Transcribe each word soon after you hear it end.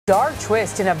Dark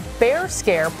twist in a bear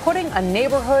scare putting a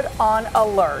neighborhood on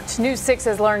alert. News 6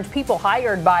 has learned people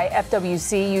hired by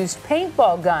FWC used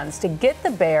paintball guns to get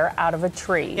the bear out of a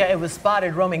tree. Yeah, it was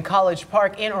spotted roaming College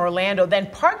Park in Orlando, then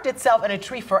parked itself in a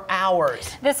tree for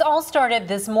hours. This all started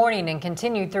this morning and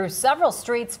continued through several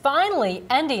streets, finally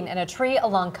ending in a tree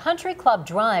along Country Club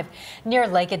Drive near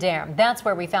Lake Adair. That's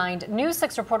where we find News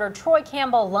 6 reporter Troy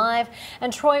Campbell live.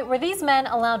 And Troy, were these men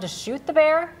allowed to shoot the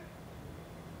bear?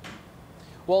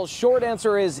 Well, short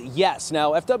answer is yes.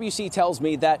 Now, FWC tells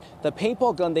me that the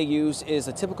paintball gun they use is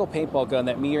a typical paintball gun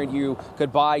that me and you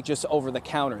could buy just over the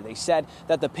counter. They said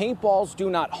that the paintballs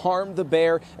do not harm the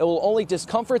bear. It will only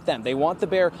discomfort them. They want the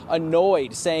bear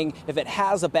annoyed, saying if it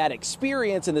has a bad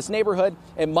experience in this neighborhood,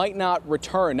 it might not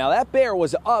return. Now, that bear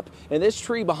was up in this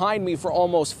tree behind me for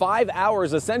almost 5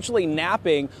 hours, essentially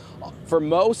napping for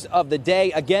most of the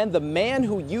day. Again, the man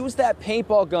who used that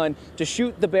paintball gun to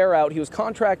shoot the bear out, he was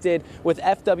contracted with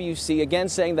FWC, again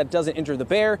saying that doesn't injure the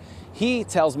bear. He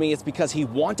tells me it's because he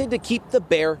wanted to keep the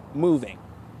bear moving.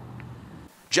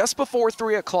 Just before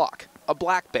 3 o'clock, a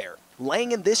black bear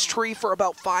laying in this tree for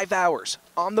about 5 hours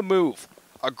on the move.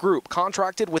 A group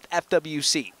contracted with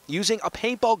FWC using a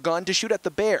paintball gun to shoot at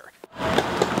the bear.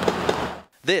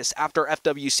 This after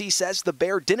FWC says the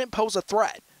bear didn't pose a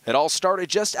threat. It all started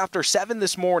just after 7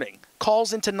 this morning.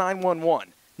 Calls into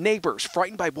 911. Neighbors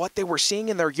frightened by what they were seeing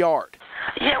in their yard.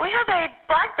 Yeah, we have a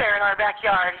black bear in our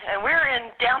backyard, and we're in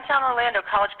downtown Orlando,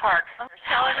 College Park.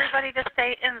 Tell everybody to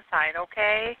stay inside,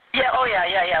 okay? Yeah,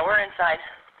 yeah, we're inside.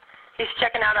 He's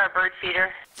checking out our bird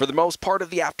feeder. For the most part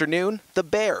of the afternoon, the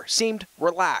bear seemed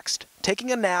relaxed, taking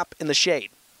a nap in the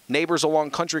shade. Neighbors along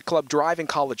Country Club Drive in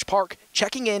College Park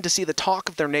checking in to see the talk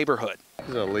of their neighborhood.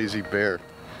 He's a lazy bear.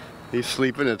 He's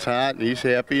sleeping, it's hot, and he's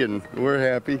happy, and we're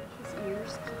happy.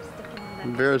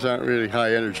 Bears aren't really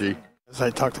high energy. I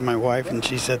talked to my wife, and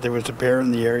she said there was a bear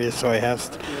in the area, so I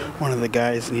asked one of the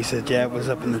guys, and he said, yeah, it was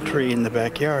up in the tree in the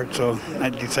backyard. So I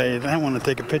decided I want to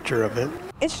take a picture of it.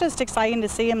 It's just exciting to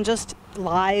see him just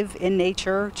live in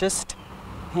nature, just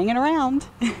hanging around.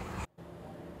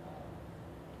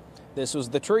 This was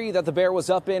the tree that the bear was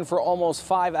up in for almost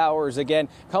 5 hours, again,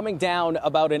 coming down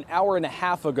about an hour and a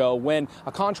half ago when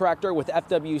a contractor with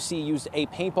FWC used a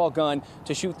paintball gun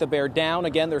to shoot the bear down.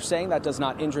 Again, they're saying that does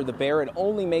not injure the bear. It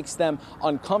only makes them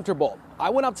uncomfortable. I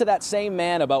went up to that same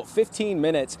man about 15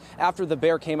 minutes after the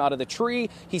bear came out of the tree.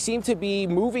 He seemed to be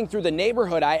moving through the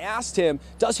neighborhood. I asked him,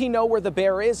 does he know where the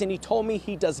bear is? And he told me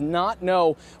he does not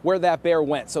know where that bear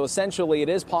went. So essentially, it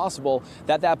is possible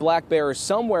that that black bear is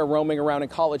somewhere roaming around in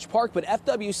College Park. But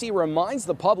FWC reminds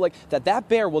the public that that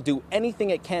bear will do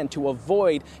anything it can to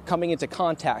avoid coming into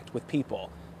contact with people.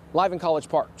 Live in College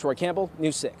Park, Troy Campbell,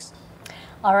 News 6.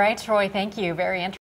 All right, Troy, thank you. Very interesting.